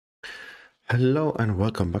Hello and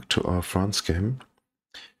welcome back to our France game.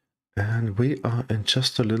 And we are in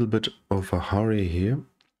just a little bit of a hurry here.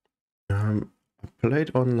 I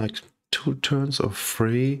played on like 2 turns of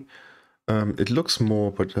 3. It looks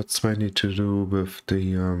more, but that's mainly to do with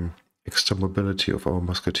the extra mobility of our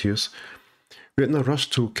musketeers. We're in a rush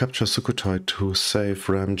to capture Sukhothai to save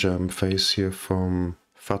Ram Jam Face here from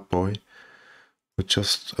Fatboy. We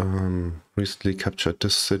just recently captured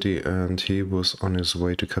this city and he was on his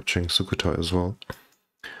way to capturing Sukhothai as well.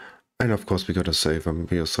 And of course we gotta save him.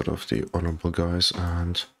 We are sort of the honorable guys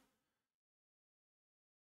and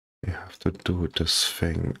we have to do this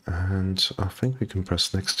thing. And I think we can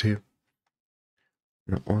press next here.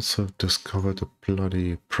 And I also discovered the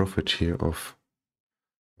bloody profit here of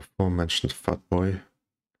aforementioned Fatboy.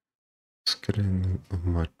 It's getting on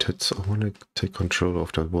my tits. I want to take control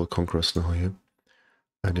of that World Congress now here.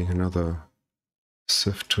 Adding another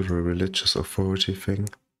Civ to the religious authority thing.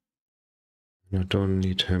 And I don't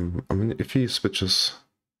need him. I mean, if he switches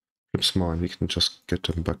flips mine, we can just get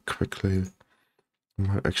him back quickly. I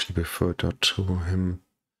might actually prefer that to him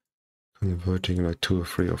converting like 2 or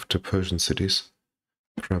 3 of the Persian cities,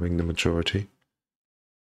 grabbing the majority.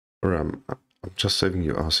 Or I'm just saving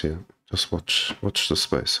you ass here. Just watch the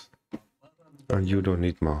space. And you don't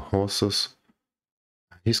need my horses.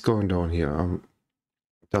 He's going down here.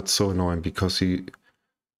 That's so annoying because he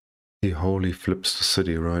wholly flips the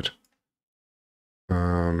city, right?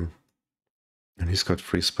 And he's got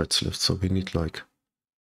 3 spreads left, so we need like,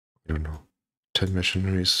 I don't know, 10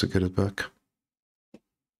 missionaries to get it back.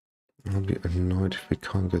 I'll be annoyed if we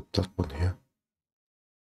can't get that one here.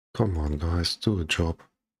 Come on, guys, do a job.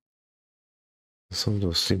 Some of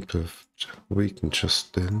those seem to have weakened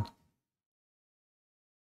just then.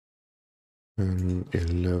 And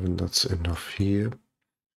 11, that's enough here.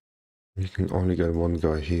 We can only get 1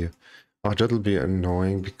 guy here. That'll be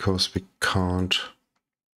annoying because we can't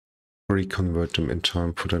reconvert them in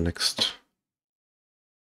time for the next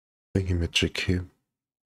thingy magic here.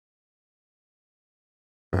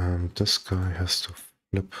 This guy has to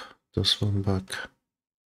flip this one back.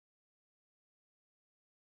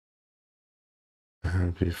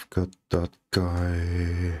 And we've got that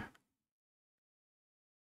guy.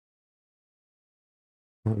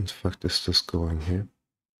 What in fact is this going here?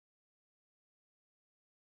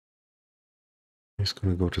 He's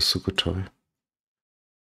gonna go to Sukhothai.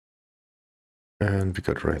 And we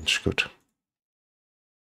got range, good.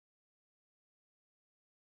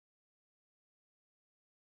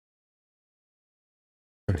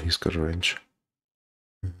 And he's got range.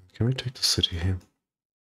 Can we take the city here?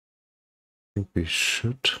 I think we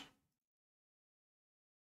should.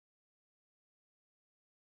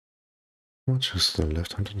 How much is there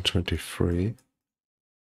left? 123.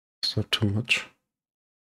 Is that too much?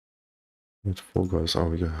 With 4 guys. Oh,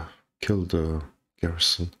 we gotta kill the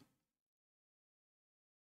garrison.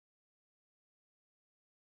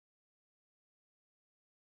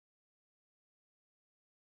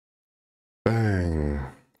 Bang!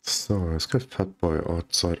 So, let's get Fatboy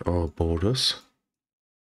outside our borders.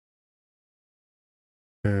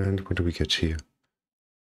 And what do we get here?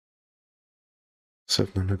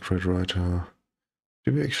 700 Great Writer.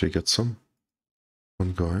 Did we actually get some?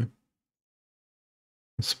 1 guy.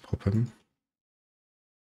 Let's pop him.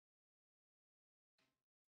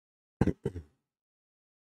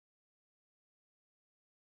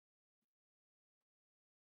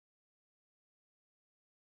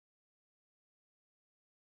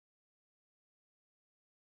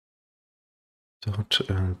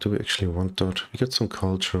 That, do we actually want that? We get some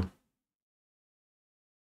culture.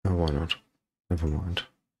 Oh, why not? Never mind.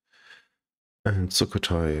 And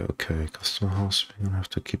Sukhothai, okay, customer house, we're gonna have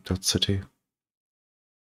to keep that city.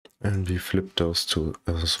 And we flip those 2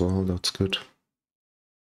 as well, that's good.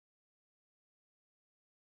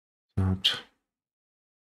 That.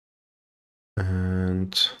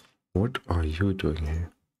 And what are you doing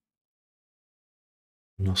here?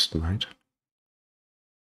 Lost mate.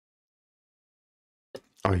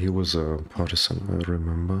 Oh, he was a partisan, I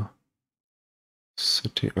remember.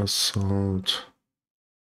 City assault.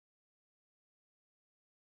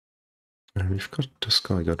 And we've got this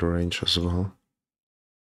guy got range as well.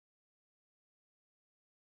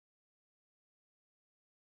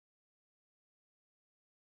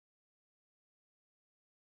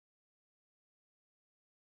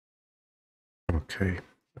 Okay,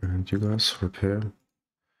 and you guys repair.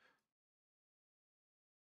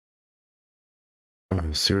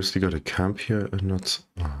 I seriously got a camp here and not...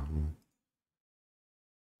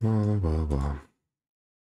 Well.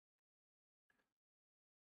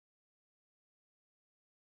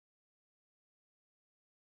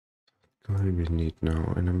 Guy we need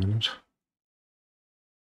now in a minute.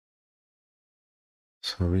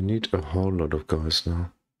 So we need a whole lot of guys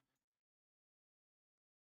now.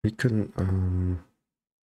 We can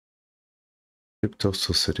keep those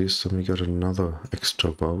two cities, then we got another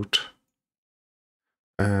extra vote.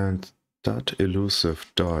 And that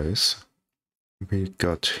elusive dice we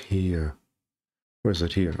got here. Where is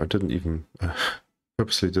it here? I didn't even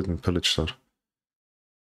purposely didn't pillage that.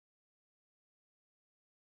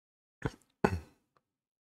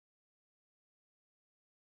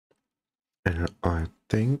 And I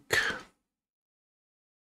think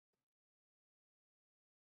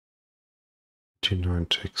 29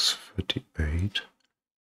 takes 38.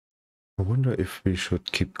 I wonder if we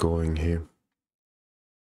should keep going here.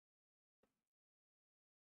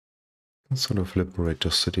 And sort of liberate the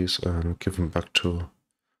cities and give them back to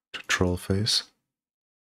Trollface.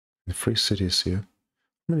 The 3 cities here.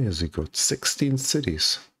 How many has he got? 16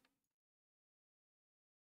 cities.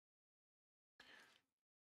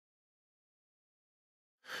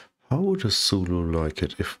 How would a Zulu like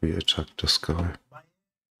it if we attacked this guy?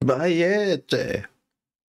 Bayete!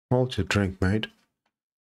 Hold your drink, mate.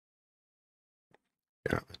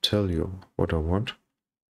 Yeah, I tell you what I want.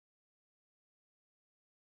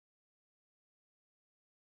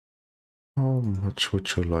 How much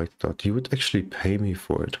would you like that? You would actually pay me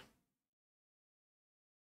for it.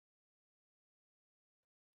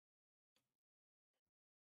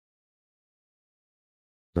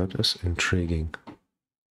 That is intriguing.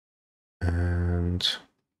 And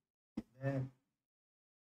I've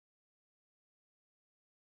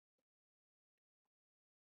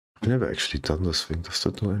never actually done this thing. Does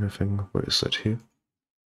that do anything? Where is that here?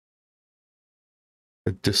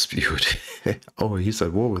 A dispute. Oh, he's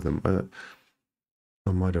at war with him.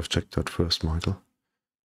 I might have checked that first, Michael.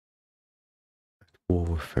 At war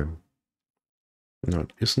with him. Now,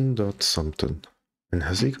 isn't that something? And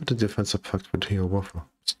has he got a defensive pact with Hiawatha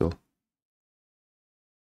still?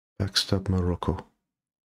 Backstab Morocco.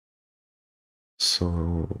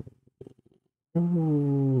 So...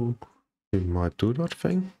 Ooh, we might do that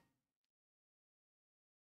thing.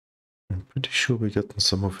 I'm pretty sure we're getting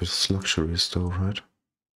some of his luxuries though, right?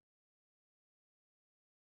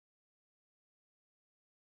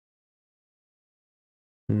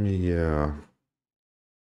 Yeah.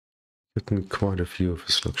 Getting quite a few of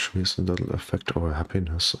his luxuries and that'll affect our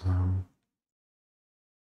happiness.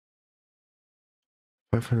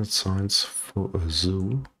 500 signs for a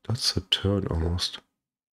zoo? That's a turn almost.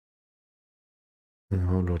 And a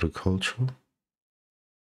whole lot of culture.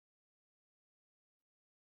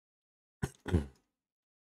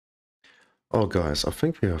 Oh guys, I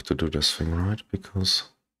think we have to do this thing, right? Because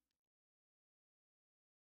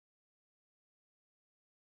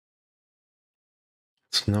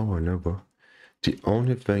it's now or never. The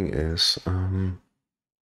only thing is,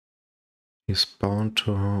 he's bound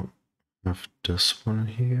to have this one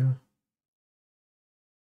here.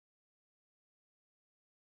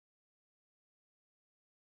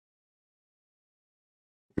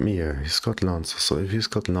 Yeah, he's got lancers, so if he's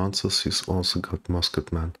got lancers, he's also got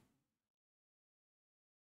musketmen.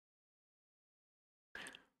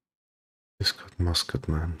 He's got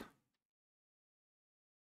musketmen.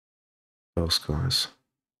 Those guys.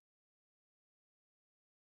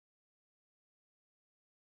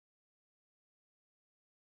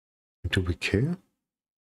 Do we care?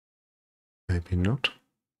 Maybe not.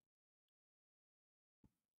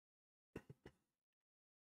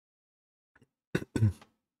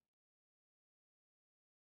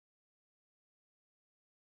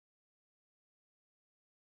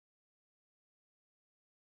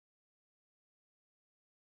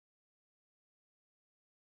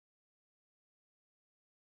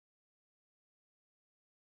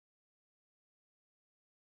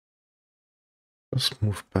 Let's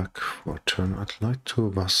move back for a turn. I'd like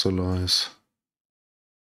to vassalize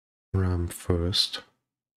Ram first.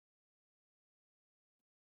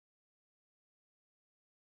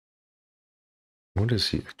 What is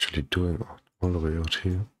he actually doing all the way out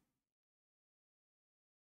here?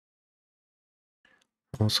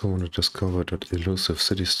 I also want to discover that elusive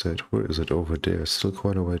city-state. Where is it? Over there. Still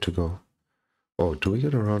quite a way to go. Oh, do we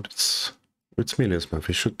get around? It's Melia's map.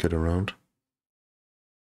 We should get around.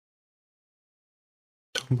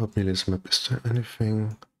 Talking about Melia's map, is there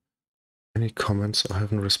anything... Any comments I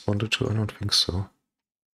haven't responded to? I don't think so.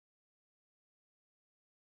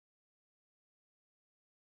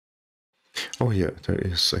 Oh yeah, there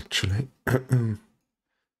is actually.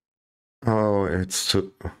 Oh, it's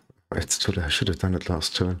too late. I should have done it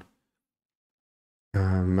last turn.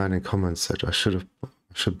 Man in comments said I should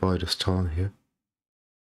buy this town here,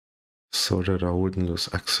 so that I wouldn't lose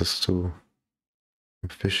access to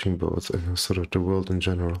fishing boats and sort of the world in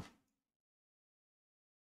general.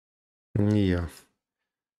 Yeah,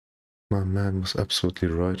 my man was absolutely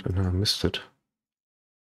right and I missed it.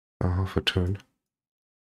 A half a turn.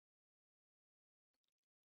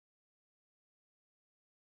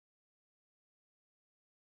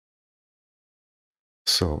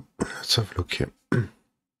 So, let's have a look here.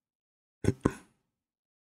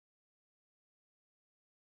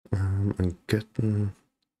 I'm getting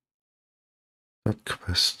that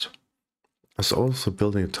quest. I was also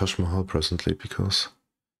building a Taj Mahal presently because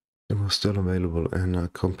it was still available and I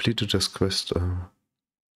completed this quest.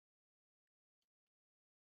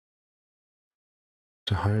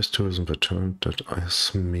 The highest tourism return, that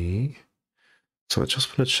is me. So I just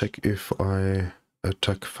want to check if I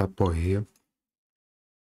attack Fatboy here.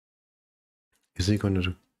 Is he going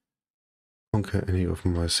to conquer any of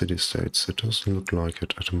my city-states? It doesn't look like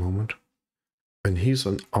it at the moment. And he's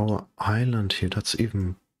on our island here. That's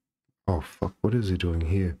even... Oh, fuck. What is he doing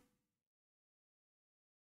here?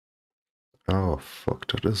 Oh, fuck.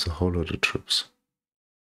 That is a whole lot of troops.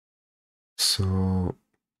 So...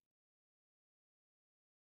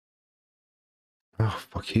 Oh,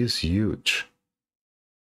 fuck. He is huge.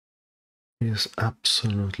 He is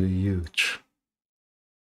absolutely huge.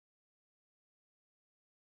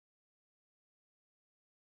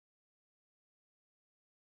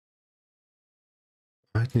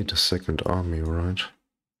 I'd need a second army, right?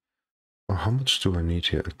 Oh, how much do I need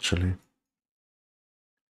here, actually?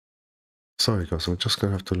 Sorry, guys. I'm just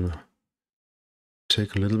gonna have to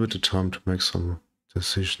take a little bit of time to make some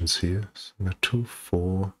decisions here. So we got 2,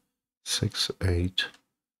 4, 6, 8,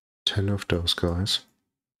 10 of those guys.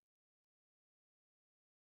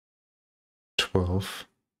 12.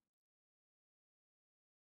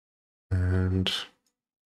 And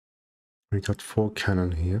we got 4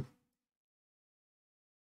 cannon here.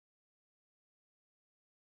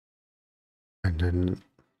 And then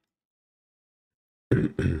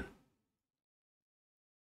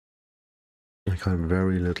I got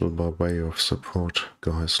very little by way of support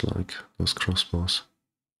guys like those crossbows.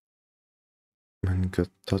 And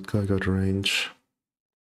that guy got range.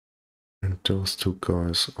 And those 2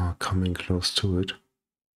 guys are coming close to it.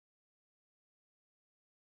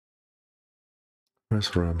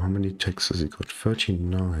 Where's Ram? How many techs has he got?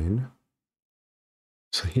 39.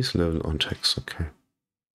 So he's level on techs, okay.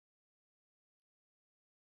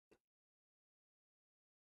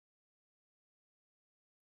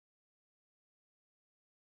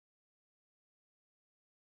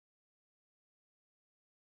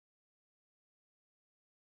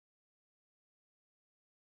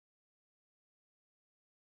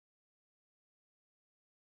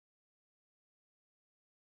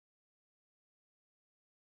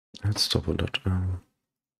 Let's double that. Got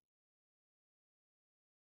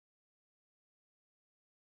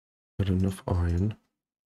enough iron.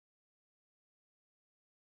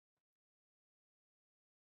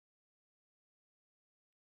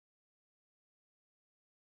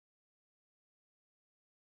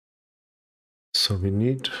 So we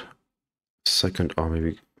need second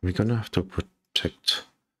army. We're gonna have to protect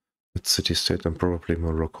that city-state and probably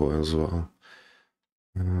Morocco as well.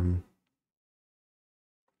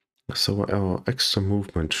 So our extra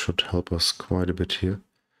movement should help us quite a bit here.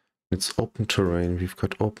 It's open terrain, we've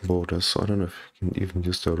got open borders, so I don't know if we can even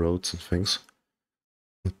use the roads and things.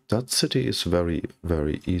 But that city is very,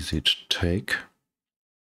 very easy to take.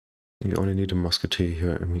 You only need a musketeer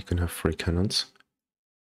here and we can have 3 cannons.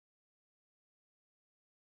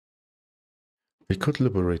 We could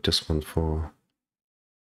liberate this one for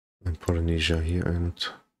Polynesia here and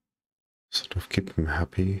sort of keep him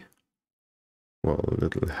happy. Well, a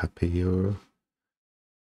little happier.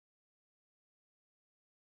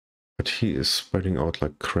 But he is spreading out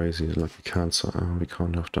like crazy, like a cancer. We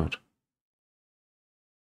can't have that.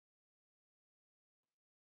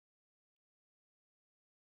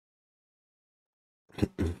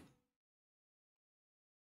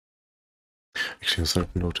 Actually, as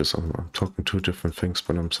I've noticed, I'm talking 2 different things,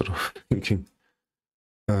 but I'm sort of thinking.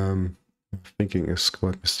 Thinking is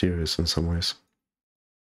quite mysterious in some ways.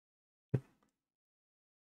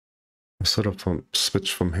 I sort of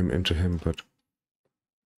switched from him into him, but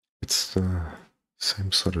it's the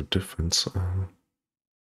same sort of difference.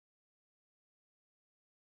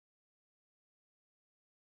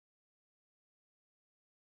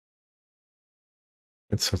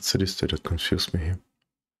 It's that city-state that confused me here.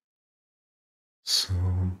 So,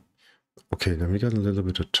 okay, then we got a little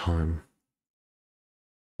bit of time.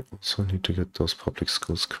 We also need to get those public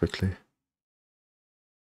schools quickly.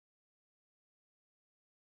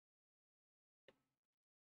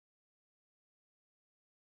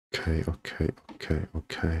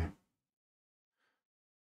 Okay.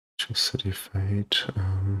 City Fate.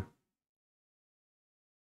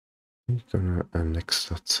 I'm gonna annex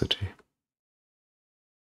that city.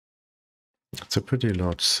 It's a pretty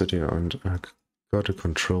large city and I gotta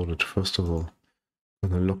control it. First of all, I'm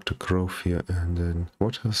gonna lock the growth here, and then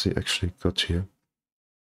what has he actually got here?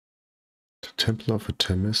 The Temple of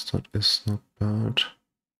Artemis, that is not bad.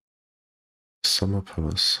 Summer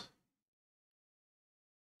Palace.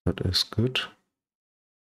 That is good.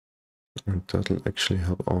 And that'll actually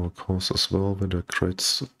help our cause as well with the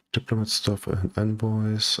great diplomat stuff and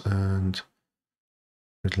envoys and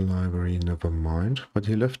little library, never mind. But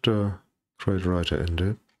he left a great writer in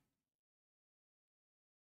there.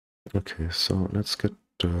 Okay, so let's get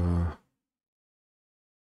the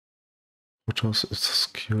photos. It's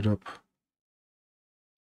queued up.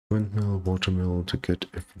 Windmill, watermill to get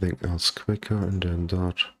everything else quicker, and then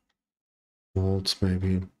that. Walls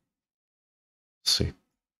maybe. Let's see.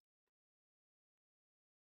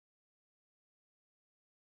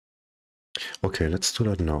 Okay, let's do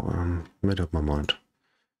that now. Made up my mind.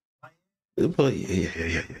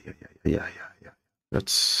 Yeah.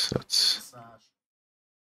 That's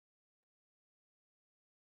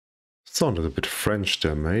sounded a bit French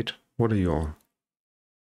there, mate. What are you on?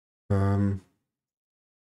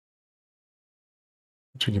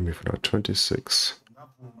 What you give me for that? 26.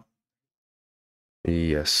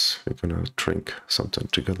 Yes, we're gonna drink something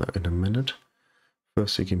together in a minute.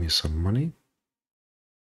 First, you give me some money.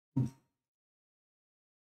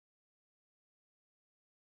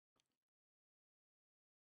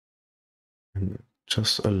 And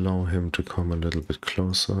just allow him to come a little bit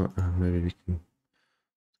closer, and maybe we can do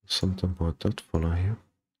something about that fella here.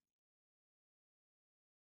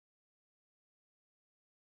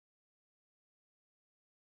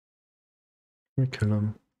 We kill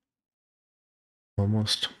him.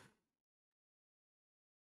 Almost.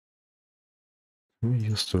 Can we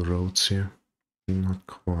use the roads here? Not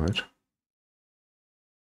quite.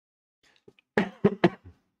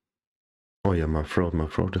 Oh yeah, my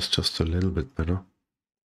throat is just a little bit better.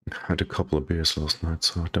 I had a couple of beers last night,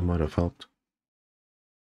 so that might have helped.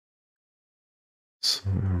 So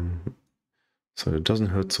it doesn't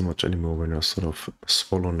hurt so much anymore when I sort of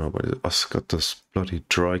swallow now, but I've got this bloody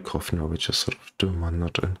dry cough now, which is sort of doing my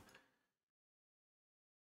nut in.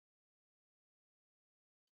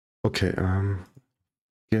 Okay,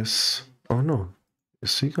 yes. Oh no,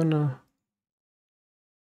 is he gonna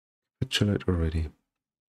capitulate already?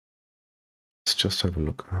 Let's just have a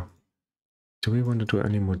look. Do we want to do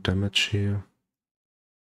any more damage here?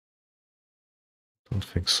 Don't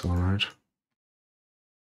think so, right?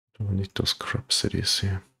 Don't need those crap cities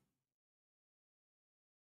here.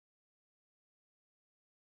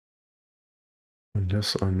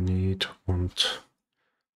 Unless I want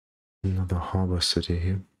another harbor city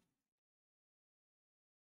here.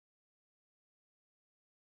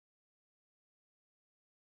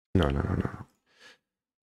 No.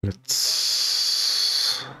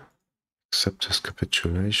 Let's accept his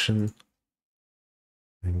capitulation.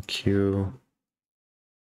 Thank you.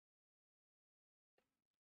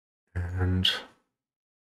 And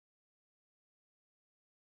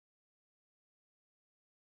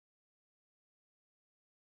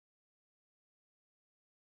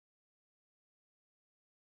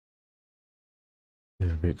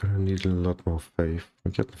yeah, we're gonna need a lot more faith.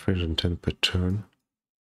 We're getting 310 per turn.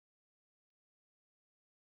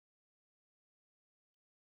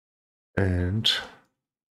 And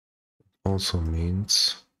also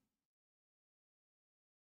means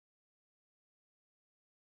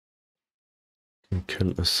you can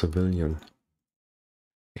kill a civilian.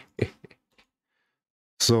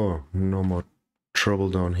 So, no more trouble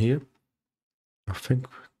down here. I think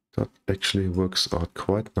that actually works out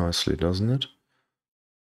quite nicely, doesn't it?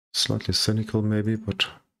 Slightly cynical maybe, but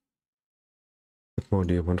what more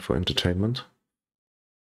do you want for entertainment?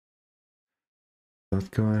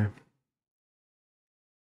 That guy.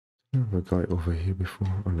 The guy over here before.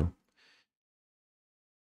 Oh no.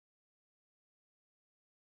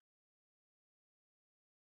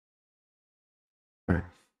 Okay.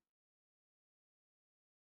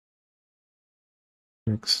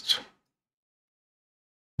 Next.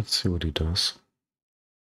 Let's see what he does.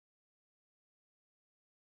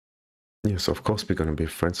 Yes, of course we're gonna be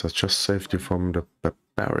friends. I just saved you from the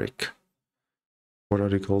barbaric. What are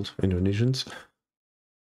they called? Indonesians?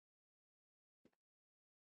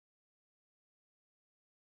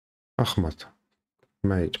 Ahmad.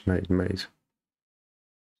 Mate.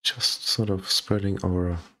 Just sort of spreading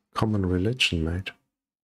our common religion, mate.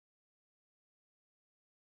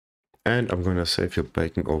 And I'm gonna save your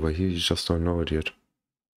bacon over here, you just don't know it yet.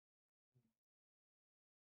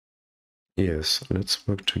 Yes, let's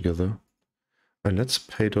work together. And let's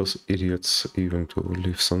pay those idiots even to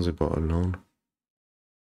leave Zanzibar alone.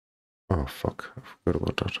 Oh fuck, I forgot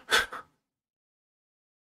about that.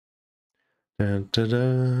 Da, da,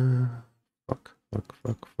 da. Fuck, fuck,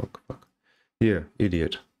 fuck, fuck, fuck. Here,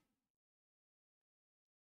 idiot.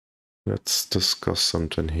 Let's discuss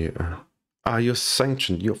something here. Ah, you're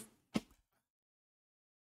sanctioned. You're...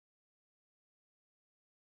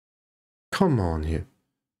 Come on here.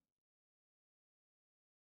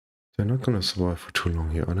 They're not gonna survive for too long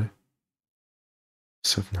here, are they?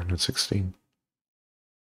 716.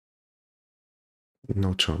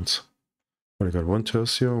 No chance. But I got one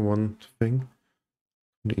tertiary, one thing.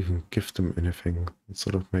 Didn't even give them anything that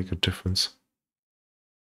sort of make a difference.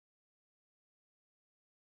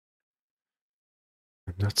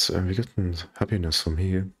 And that's, we're getting happiness from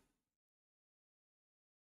here.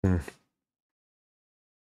 Talking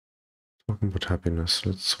about happiness,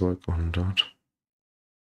 let's work on that.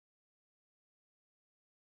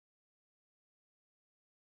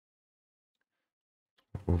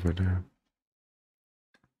 Over there.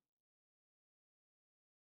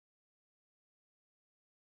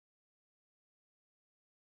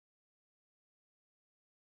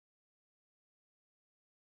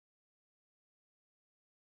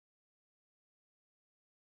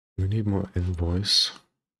 We need more invoice.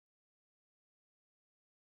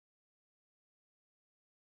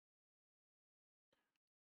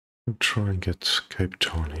 I'll try and get Cape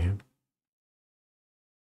Town here.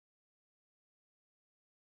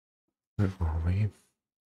 Where are we?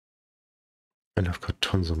 And I've got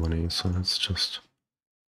tons of money, so let's just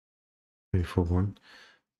pay for one.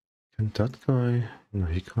 Can that guy... No,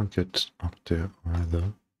 he can't get up there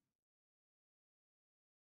either.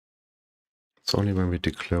 It's only when we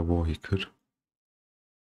declare war he could.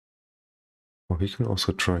 Or we can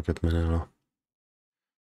also try and get Manila.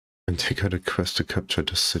 And take out a quest to capture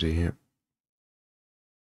the city here.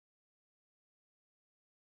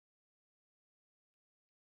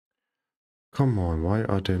 Come on, why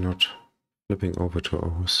are they not flipping over to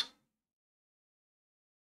ours?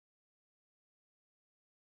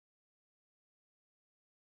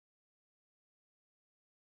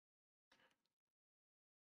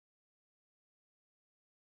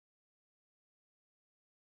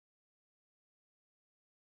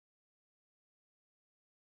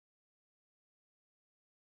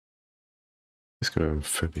 He's got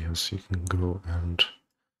amphibious, you can go and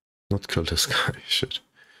not kill this guy, shit.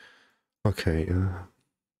 Okay,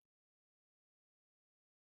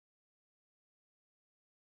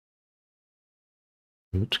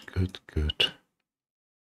 good, good, good.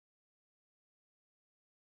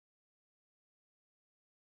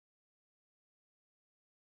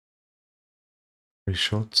 3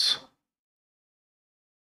 shots.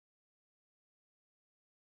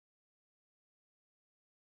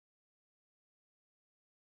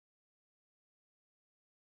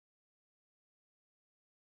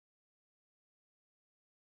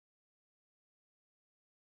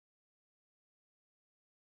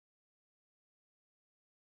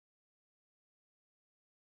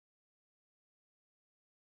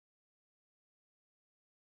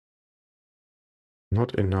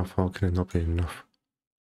 Not enough, how can it not be enough?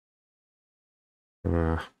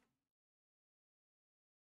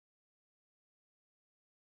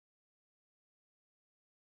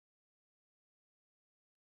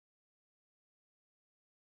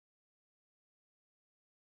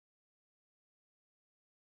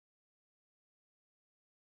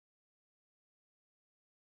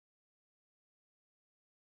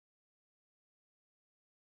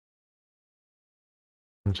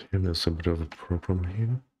 And here there's a bit of a problem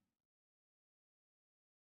here.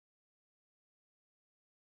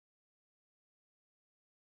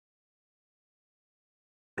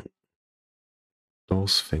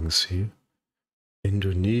 Those things here.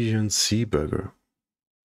 Indonesian sea burger.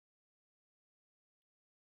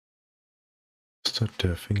 Is that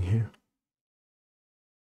their thing here?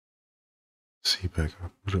 Sea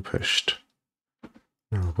burger, Budapest.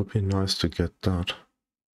 Now, it would be nice to get that.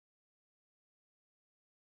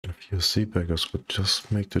 A few sea burgers would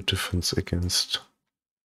just make the difference against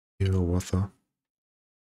your weather.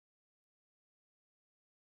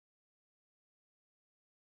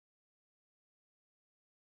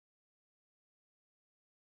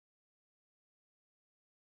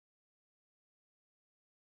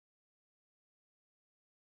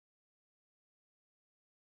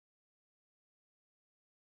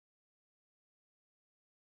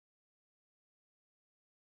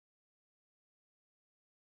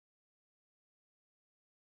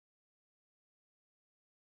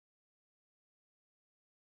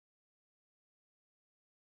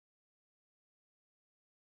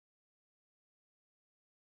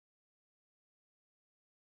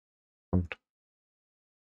 And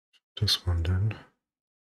this one then.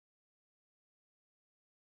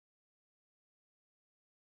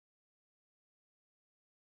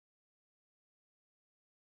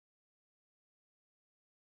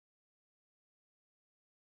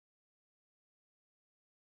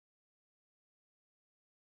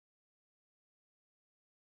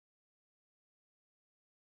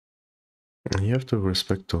 And you have to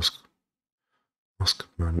respect those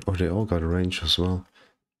musketmen. Oh, they all got range as well.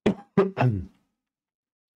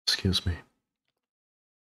 Excuse me.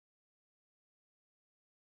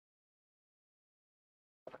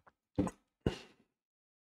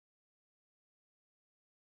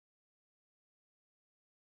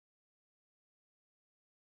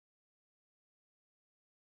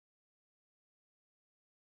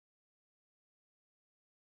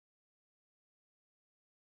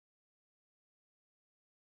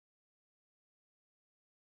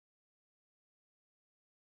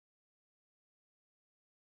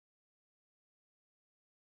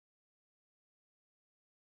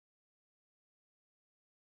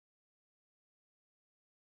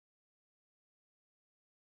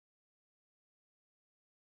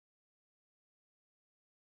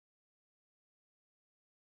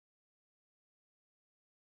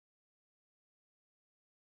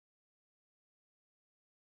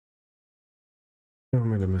 I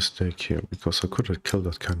made a mistake here because I could have killed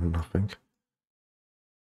that cannon, I think.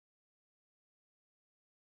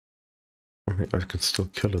 I mean, I can still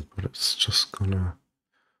kill it, but it's just gonna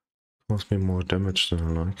cause me more damage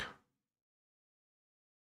than I like.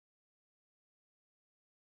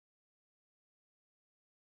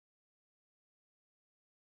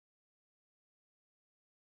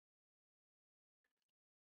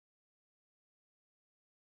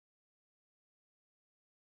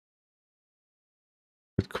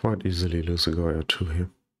 Could quite easily lose a guy or two here.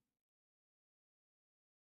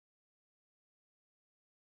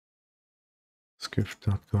 Let's give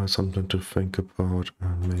that guy something to think about,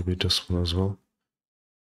 and maybe this one as well.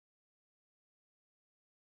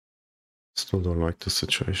 Still don't like the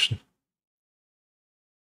situation.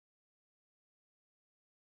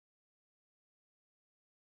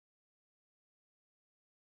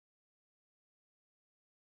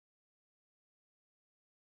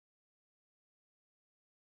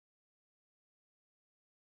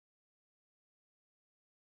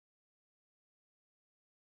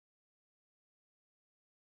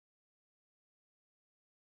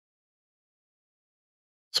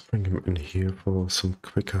 Let's bring him in here for some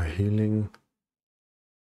quicker healing.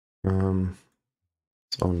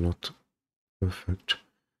 It's all not perfect.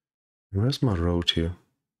 Where's my road here?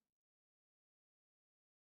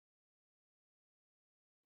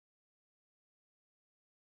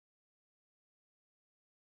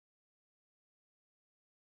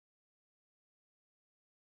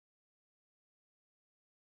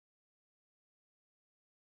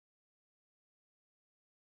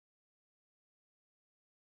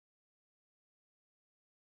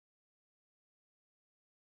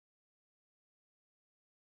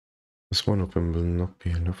 This one of them will not be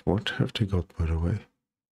enough. What have they got, by the way?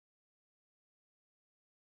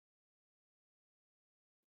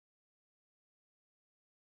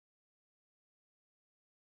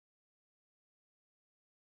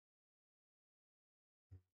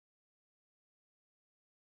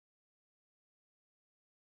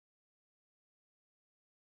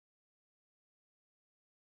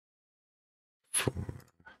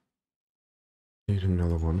 Need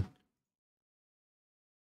another one.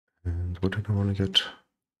 And what did I want to get?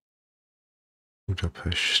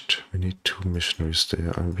 Budapest. We need 2 missionaries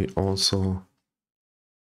there, and we also...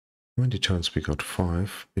 How many turns we got?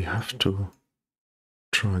 5. We have to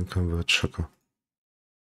try and convert sugar.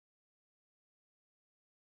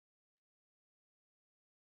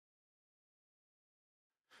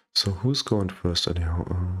 So who's going first anyhow?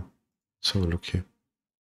 So look here.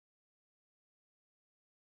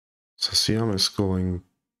 So Siam is going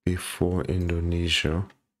before Indonesia.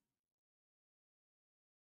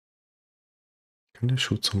 Can they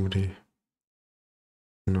shoot somebody?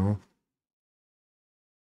 No.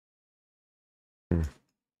 Hmm.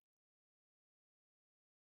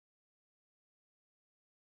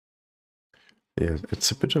 Yeah,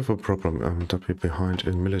 it's a bit of a problem that we're behind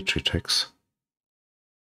in military techs.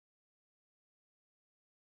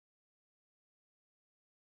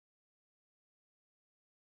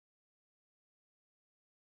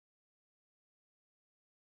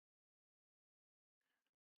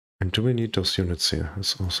 And do we need those units here?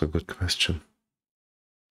 That's also a good question.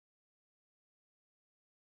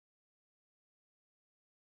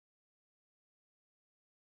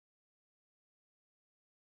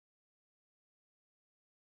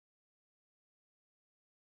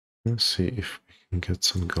 Let's see if we can get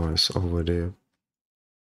some guys over there.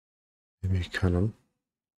 Maybe cannon.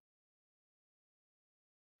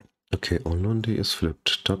 Okay, Olundi is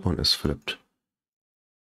flipped. That one is flipped.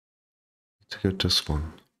 Let's get this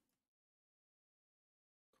one.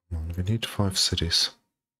 Come on, we need 5 cities.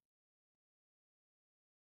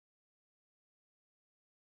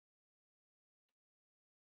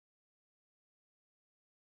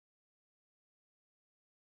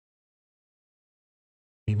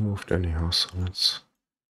 He moved anyhow, so let's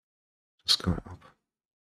just go up.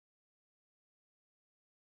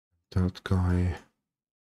 That guy.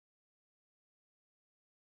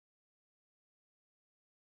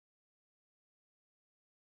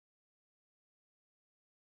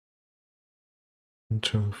 One,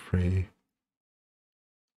 two, three.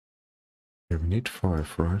 Yeah, we need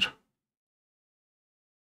 5, right?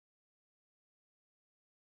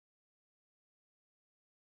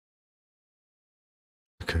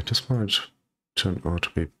 Okay, this might turn out to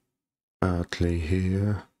be badly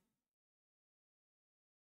here.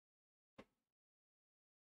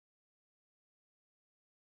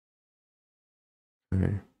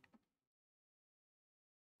 Okay.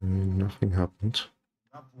 Nothing happened.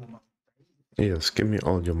 Yes, give me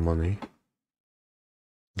all your money.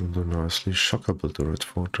 I'll do nicely. Shocker built the red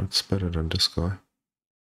fort. That's better than this guy.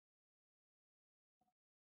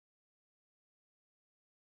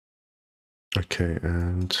 Okay,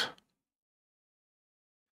 and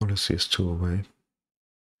policy is 2 away.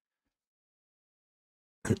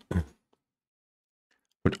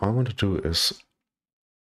 What I want to do is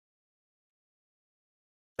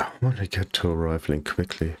I want to get to rifling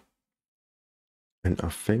quickly. And I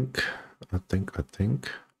think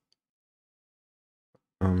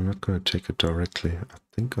I'm not going to take it directly. I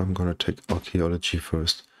think I'm going to take archaeology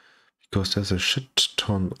first, because there's a shit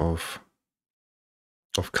ton of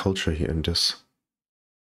culture here in this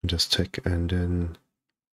tech, and then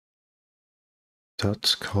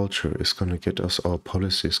that culture is going to get us our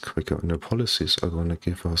policies quicker, and the policies are going to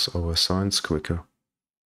give us our science quicker.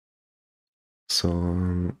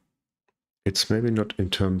 So it's maybe not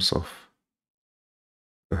in terms of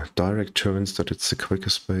direct turns that it's the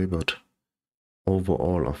quickest way, but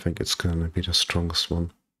overall I think it's going to be the strongest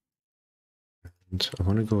one. And I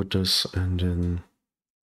want to go with this, and then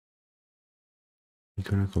I'm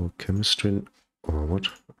going to go chemistry, or what?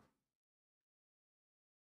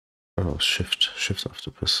 Oh, shift after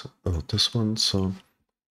press. Oh, this one. So,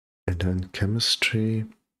 and then chemistry,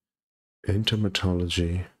 into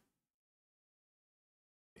metallurgy,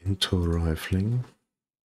 into rifling,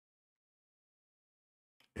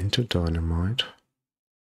 into dynamite,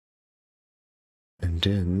 and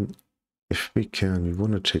then, if we can, we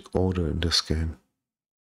want to take order in this game.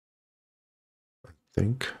 I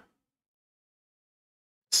think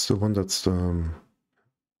it's the one that's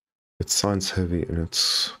it's science heavy, and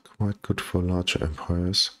it's quite good for larger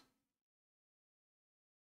empires.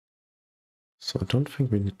 So I don't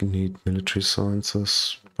think we need military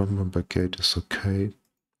sciences. Bomber brigade is okay.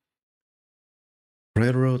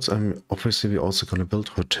 Railroads, obviously we're also gonna build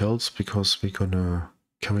hotels, because we're gonna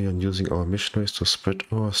carry on using our missionaries to spread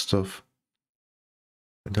our stuff.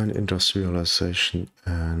 And then industrialization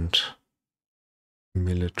and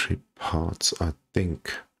military parts, I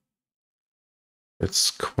think.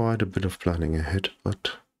 It's quite a bit of planning ahead,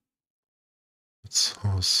 but it's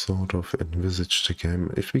how sort of envisage the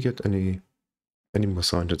game. If we get any more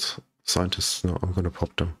scientists now, I'm gonna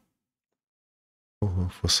pop them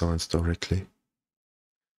for science directly.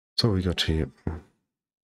 So we got here.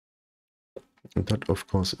 And that of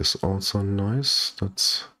course is also nice.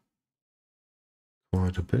 That's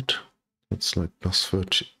quite a bit. It's like plus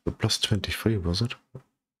 30, plus 23, was it?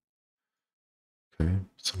 Okay,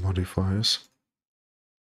 some modifiers.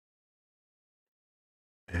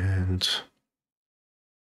 And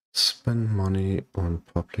spend money on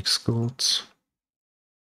public schools.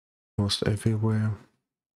 Most everywhere.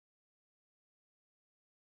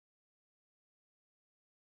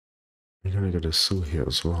 We're gonna get a zoo here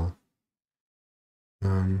as well.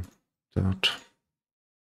 That.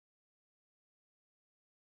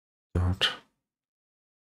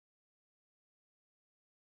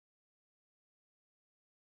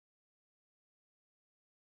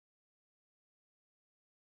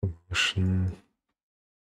 Promotion.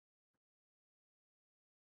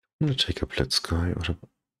 I'm gonna take a Blitz guy, or 2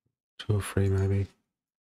 or 3 maybe.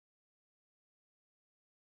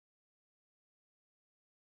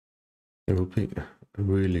 It would be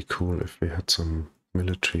really cool if we had some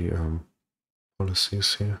military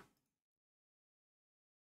policies here.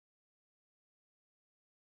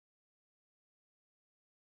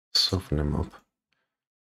 Soften them up.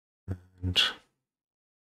 And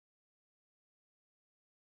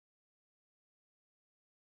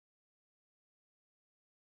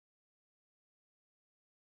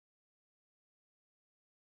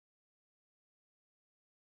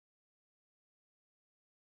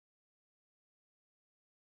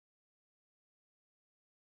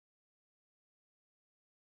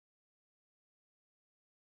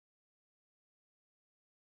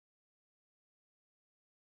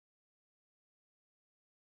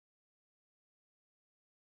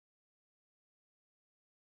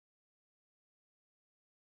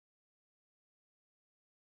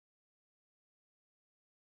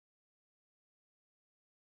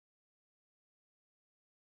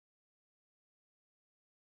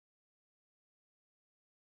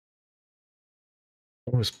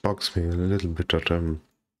Always bugs me a little bit that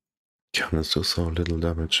cannons do so little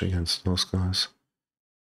damage against those guys.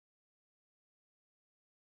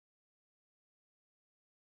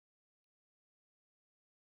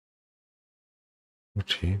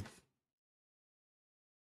 Okay.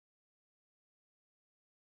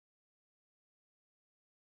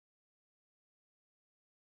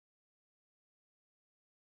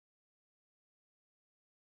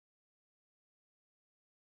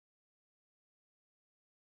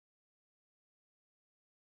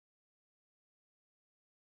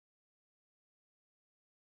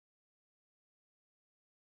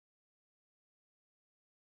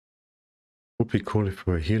 Would be cool if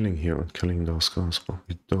we were healing here and killing those guys, but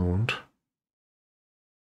we don't.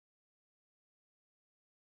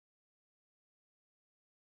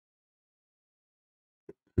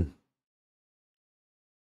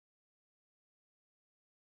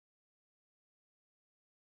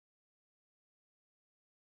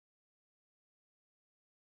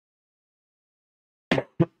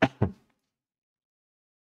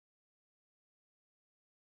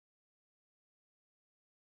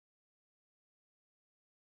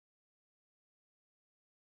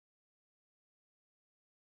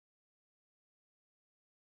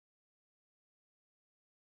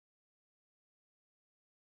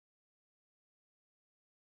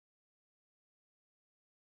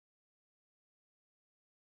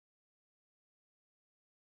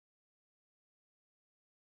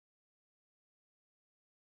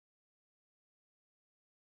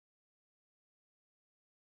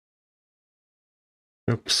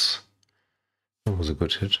 Oops. That was a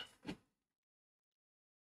good hit.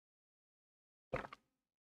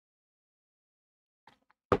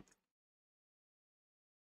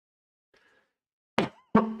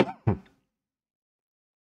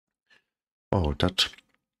 Oh,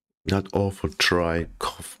 that awful dry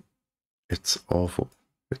cough. It's awful.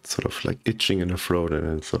 It's sort of like itching in the throat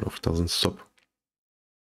and it sort of doesn't stop.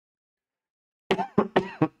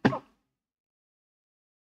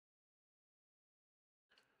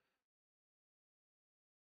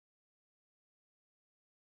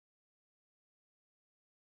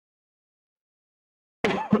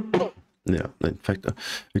 Yeah, in fact,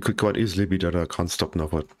 it could quite easily be that I can't stop now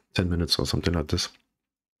for 10 minutes or something like this.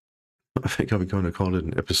 I think I'm going to call it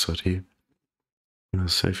an episode here. I'm going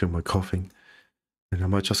to save you my coughing. And I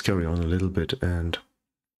might just carry on a little bit. And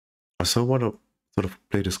I still want to sort of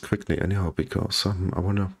play this quickly anyhow, because I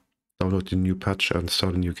want to download the new patch and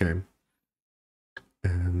start a new game.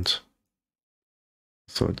 And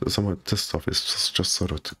so some of this stuff is just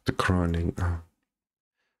sort of the grinding.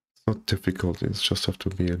 It's not difficult, it's just have to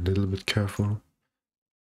be a little bit careful.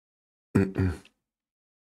 And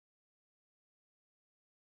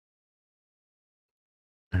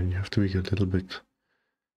you have to be a little bit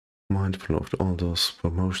mindful of all those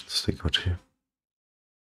promotions they got here.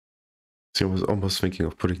 See, I was almost thinking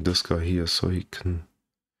of putting this guy here so he can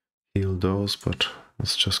heal those, but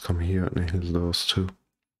let's just come here and heal those too.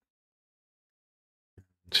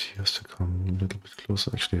 And he has to come a little bit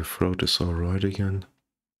closer. Actually, the throat is alright again.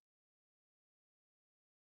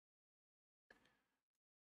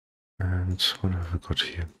 And what have we got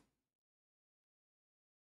here?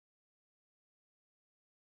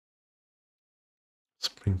 Let's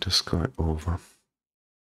bring this guy over.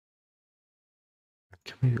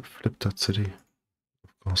 Can we flip that city?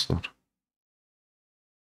 Of course not.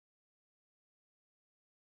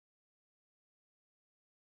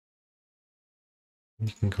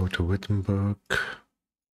 You can go to Wittenberg.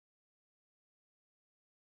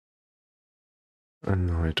 And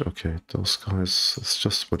knight, okay, those guys, it's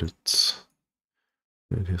just what it is.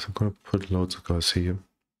 I'm gonna put loads of guys here.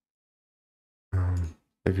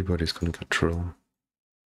 Everybody's gonna get troll,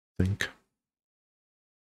 I think.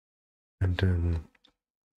 And then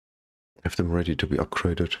have them ready to be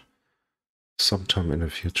upgraded sometime in the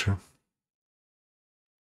future.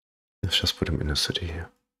 Let's just put them in a city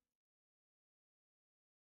here.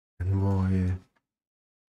 And why?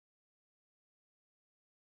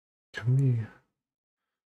 Can we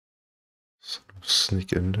sort of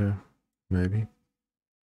sneak in there? Maybe.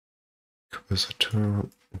 Visitor.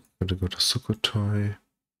 I'm gonna go to Sukhothai.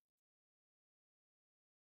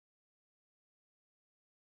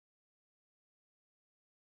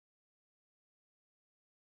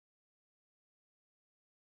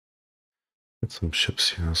 Get some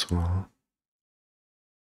ships here as well.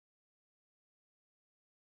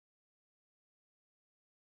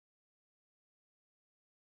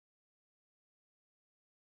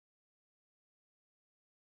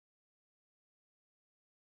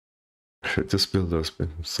 This builder has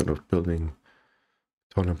been sort of building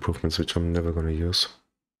town improvements which I'm never going to use.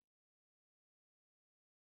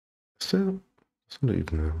 Still, it's not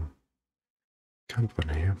even a camp on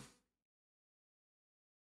here.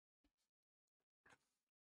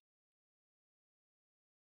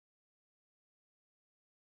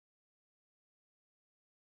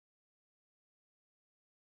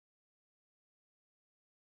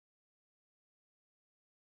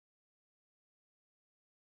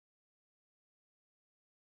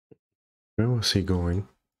 Where was he going?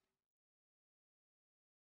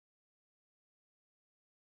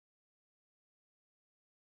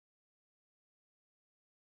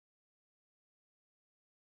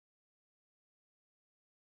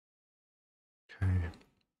 Okay.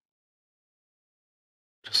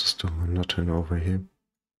 This is still nothing over here.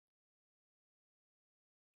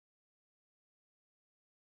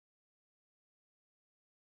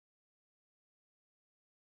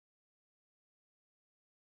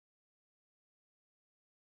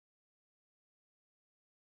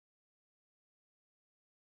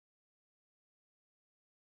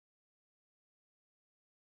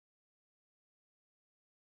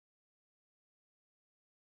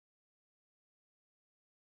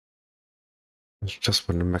 It's just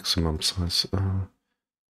for the maximum size.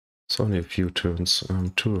 It's only a few turns,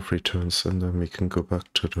 2 or 3 turns, and then we can go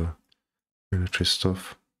back to the military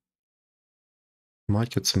stuff. Might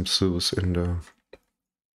get some zoos in the...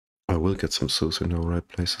 I will get some zoos in the right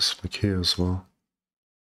places, like here as well.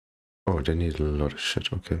 Oh, they need a lot of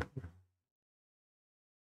shit, okay.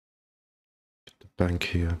 Get the bank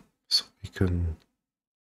here, so we can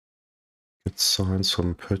get signs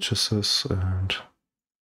from purchases, and...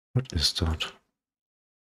 What is that?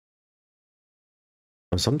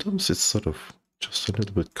 And sometimes it's sort of just a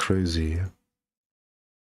little bit crazy here.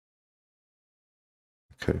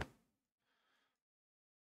 Okay.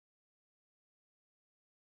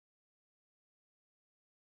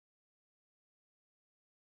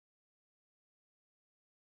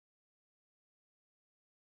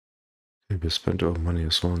 We spent our money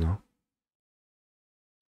as well now.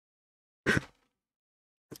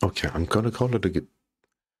 Okay, I'm gonna call it a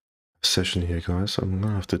session here, guys. I'm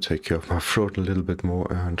gonna have to take care of my throat a little bit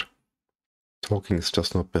more, and talking is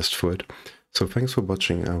just not best for it. So thanks for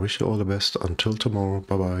watching. I wish you all the best. Until tomorrow.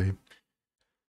 Bye bye.